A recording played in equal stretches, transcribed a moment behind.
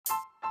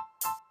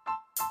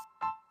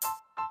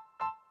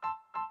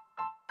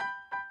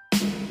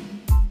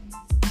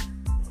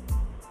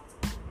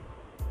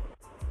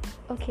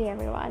Okay,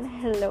 everyone,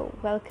 hello,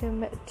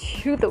 welcome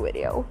to the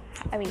video.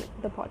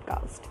 The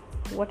podcast.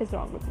 What is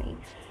wrong with me?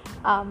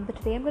 But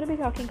today I'm going to be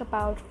talking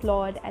about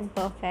Flawed and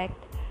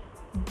Perfect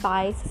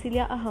by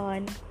Cecilia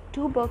Ahern.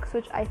 Two books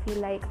which I feel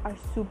like are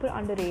super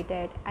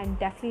underrated and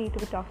definitely need to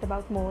be talked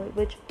about more,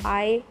 which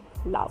I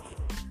love.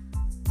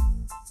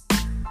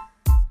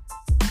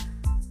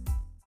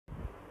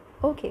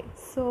 Okay,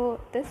 so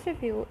this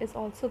review is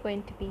also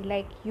going to be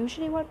like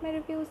usually what my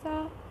reviews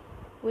are,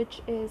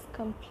 which is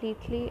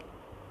completely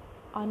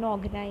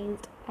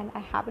unorganized, and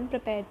I haven't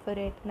prepared for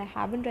it, and I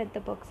haven't read the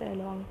books in a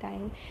long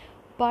time,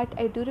 but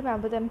I do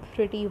remember them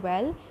pretty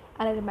well,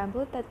 and I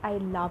remember that I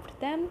loved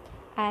them,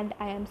 and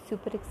I am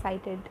super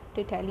excited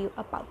to tell you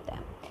about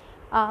them.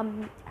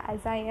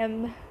 As I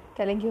am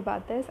telling you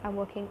about this, I'm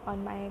working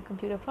on my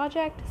computer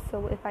project,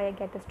 so if I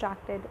get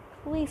distracted,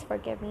 please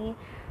forgive me,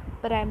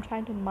 but I'm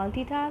trying to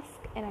multitask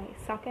and I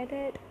suck at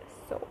it.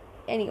 So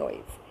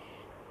anyways,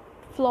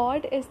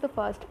 Flawed is the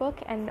first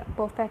book and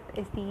Perfect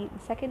is the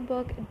second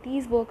book.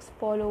 These books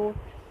follow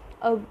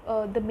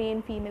the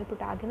main female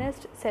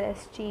protagonist,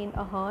 Celestine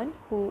Ahern,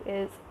 who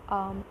is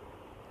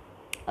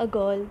a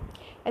girl.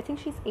 I think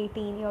she's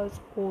 18 years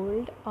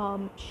old.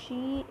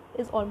 She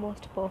is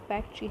almost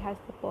perfect. She has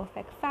the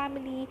perfect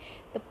family,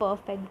 the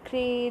perfect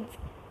grades.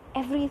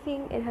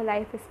 Everything in her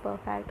life is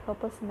perfect. Her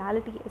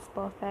personality is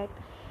perfect.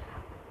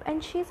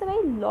 And she's a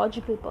very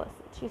logical person.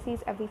 She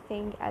sees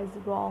everything as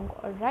wrong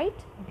or right,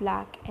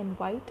 black and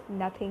white.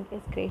 Nothing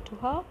is grey to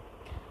her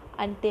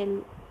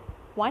until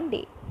one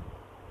day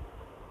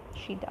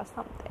she does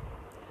something.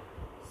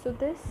 So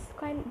this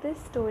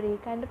story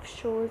kind of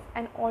shows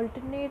an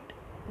alternate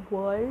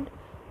world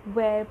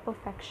where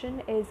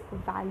perfection is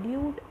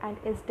valued and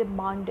is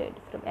demanded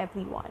from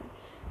everyone.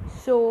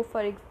 So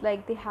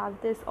like they have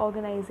this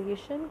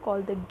organization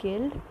called the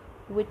Guild,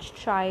 which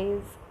tries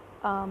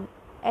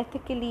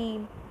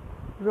ethically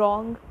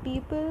wrong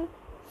people.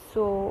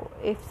 So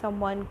if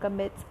someone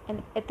commits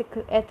an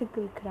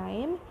ethical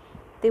crime,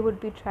 they would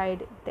be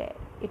tried there.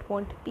 It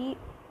won't be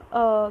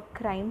a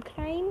crime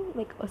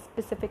like a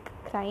specific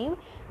crime,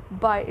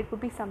 but it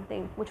would be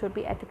something which would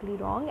be ethically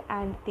wrong,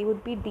 and they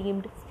would be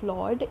deemed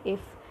flawed if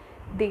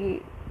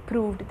they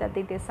proved that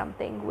they did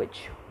something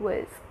which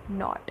was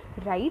not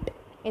right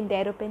in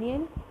their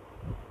opinion.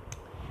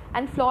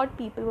 And flawed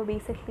people were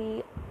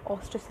basically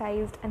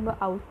ostracized and were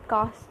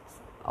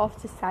outcasts of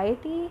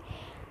society,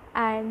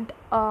 and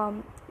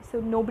so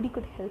nobody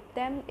could help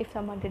them. If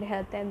someone did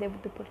help them, they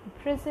would be put in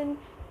prison.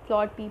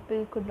 Flawed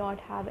people could not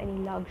have any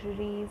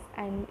luxuries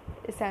and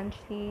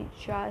essentially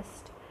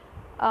just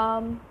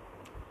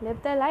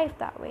live their life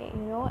that way,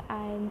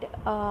 and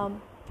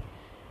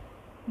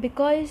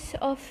because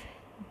of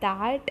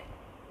that,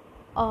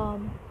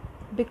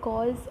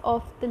 because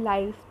of the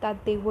life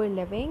that they were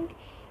living,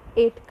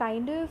 it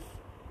kind of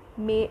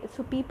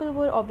so people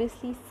were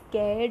obviously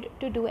scared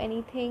to do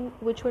anything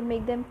which would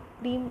make them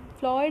deemed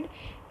flawed,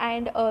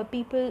 and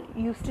people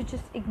used to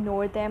just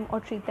ignore them or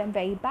treat them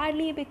very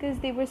badly because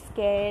they were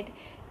scared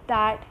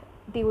that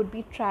they would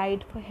be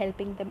tried for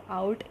helping them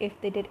out if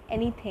they did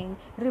anything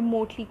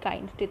remotely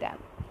kind to them.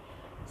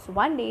 So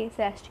one day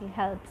Celestine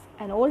helps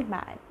an old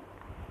man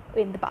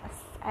in the bus,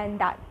 and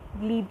that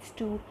leads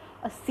to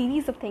a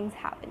series of things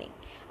happening.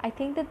 I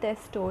think that this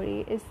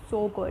story is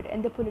so good,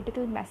 and the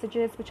political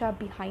messages which are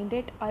behind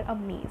it are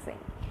amazing.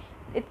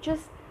 It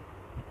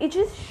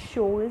just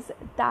shows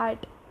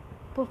that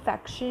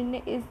perfection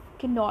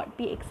cannot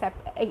be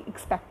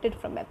expected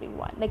from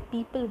everyone. Like,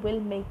 people will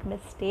make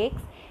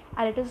mistakes,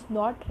 and it is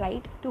not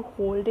right to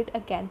hold it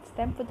against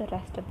them for the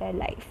rest of their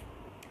life.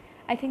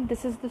 I think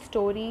this is the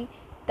story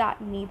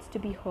that needs to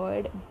be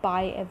heard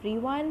by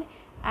everyone,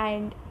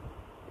 and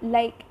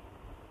like,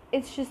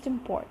 it's just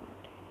important.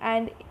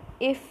 And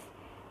if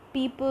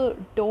people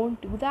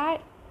don't do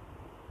that,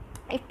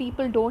 if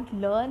people don't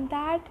learn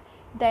that,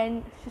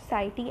 then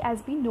society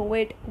as we know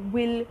it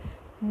will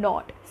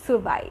not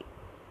survive.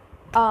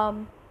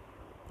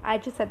 I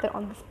just said that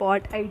on the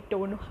spot. I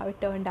don't know how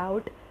it turned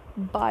out,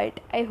 but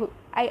I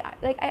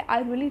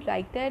really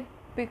liked it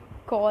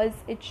because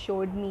it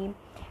showed me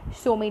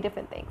so many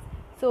different things.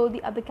 So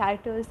the other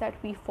characters that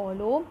we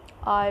follow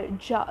are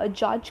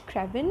Judge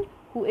Crevin,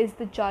 who is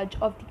the judge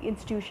of the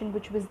institution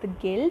which was the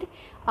Guild,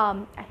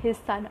 his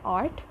son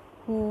Art,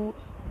 who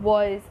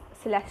was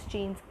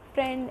Celestine's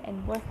friend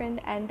and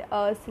boyfriend, and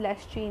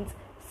Celestine's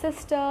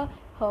sister,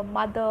 her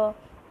mother,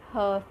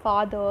 her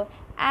father,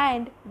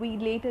 and we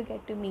later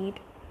get to meet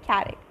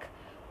Carrick,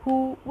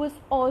 who was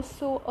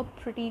also a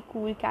pretty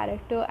cool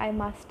character, I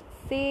must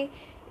say.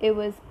 It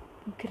was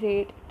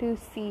great to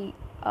see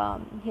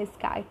his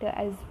character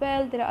as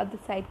well. There are other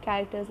side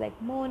characters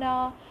like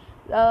Mona,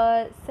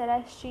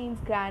 Celestine's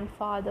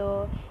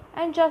grandfather,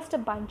 and just a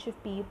bunch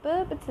of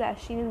people, but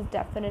Celestine is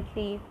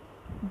definitely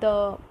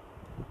the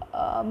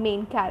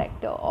main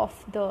character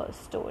of the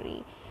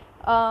story.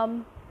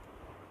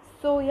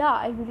 So yeah,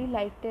 I really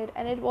liked it,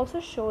 and it also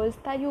shows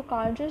that you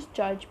can't just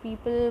judge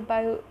people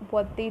by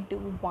what they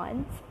do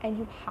once, and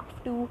you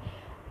have to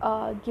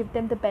give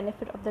them the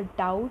benefit of the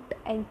doubt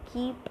and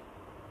keep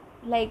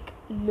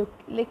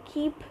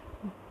keep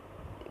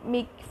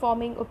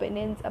forming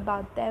opinions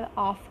about them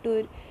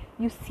after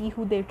you see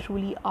who they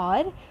truly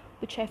are,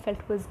 which I felt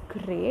was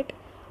great.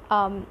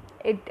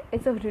 It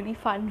is a really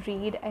fun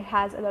read. It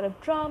has a lot of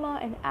drama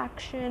and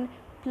action,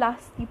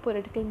 plus the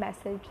political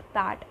message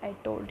that I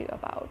told you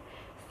about.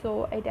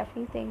 So I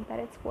definitely think that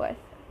it's worth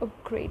a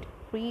great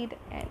read,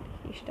 and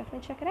you should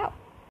definitely check it out.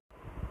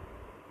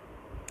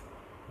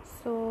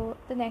 So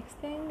the next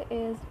thing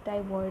is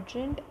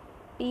Divergent.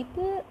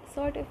 People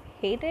sort of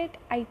hate it.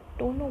 I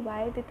don't know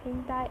why they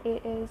think that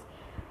it is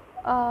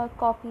a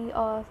copy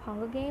of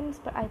Hunger Games,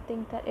 but I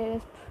think that it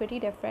is pretty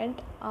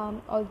different.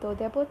 Although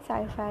they're both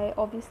sci-fi,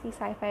 obviously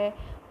sci-fi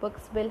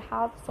books will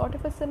have sort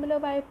of a similar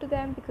vibe to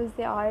them because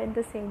they are in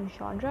the same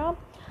genre.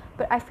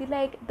 But I feel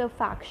like the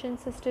faction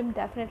system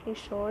definitely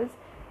shows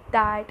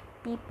that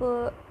you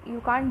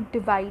can't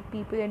divide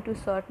people into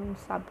certain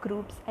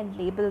subgroups and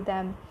label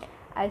them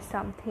as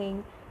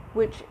something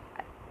which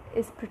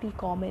is pretty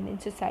common in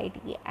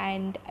society,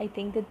 and I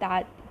think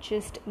that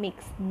just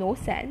makes no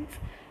sense.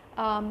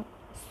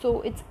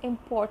 So it's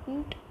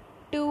important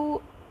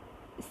to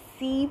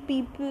see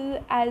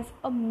people as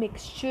a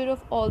mixture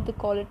of all the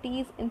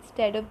qualities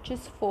instead of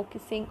just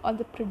focusing on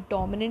the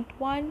predominant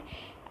one.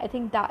 I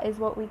think that is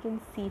what we can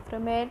see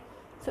from it.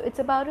 So it's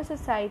about a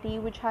society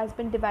which has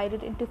been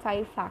divided into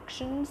 5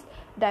 factions.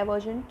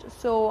 Divergent.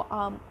 So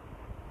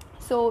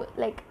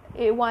like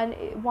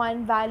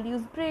one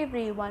values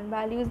bravery, one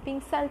values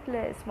being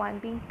selfless, one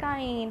being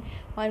kind,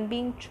 one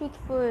being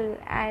truthful,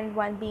 and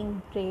one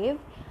being brave.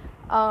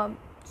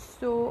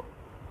 So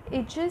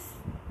it just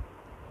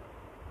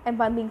and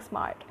one being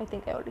smart. I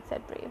think I already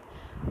said brave.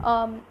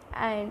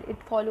 And it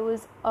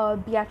follows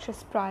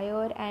Beatrice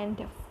Pryor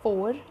and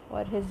Four,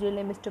 or his real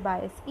name is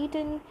Tobias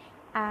Eaton,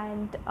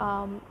 and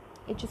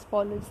it just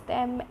follows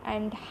them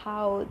and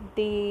how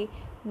they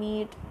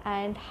meet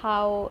and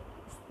how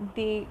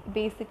they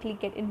basically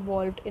get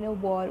involved in a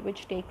war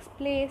which takes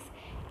place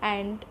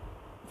and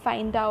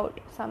find out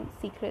some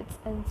secrets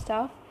and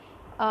stuff.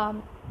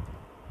 I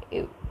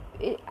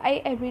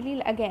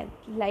really again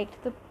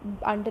liked the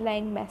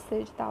underlying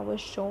message that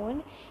was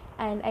shown,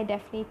 and I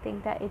definitely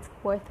think that it's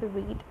worth a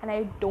read, and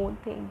I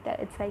don't think that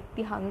it's like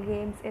the Hunger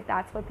Games if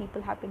that's what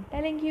people have been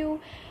telling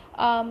you.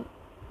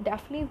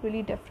 Definitely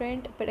really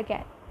different, but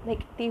again,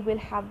 like they will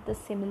have the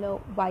similar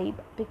vibe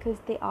because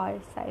they are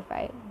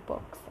sci-fi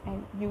books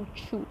and you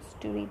choose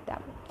to read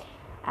them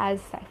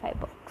as sci-fi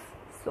books.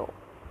 So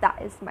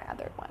that is my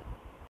other one.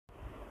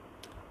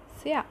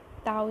 So yeah,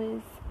 that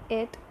was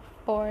it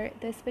for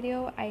this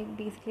video. I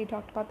basically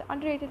talked about the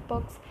underrated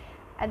books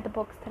and the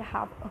books that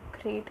have a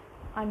great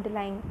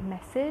underlying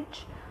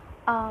message,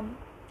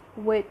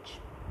 which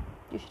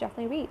you should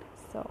definitely read.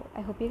 So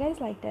I hope you guys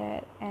liked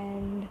it,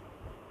 and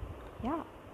yeah.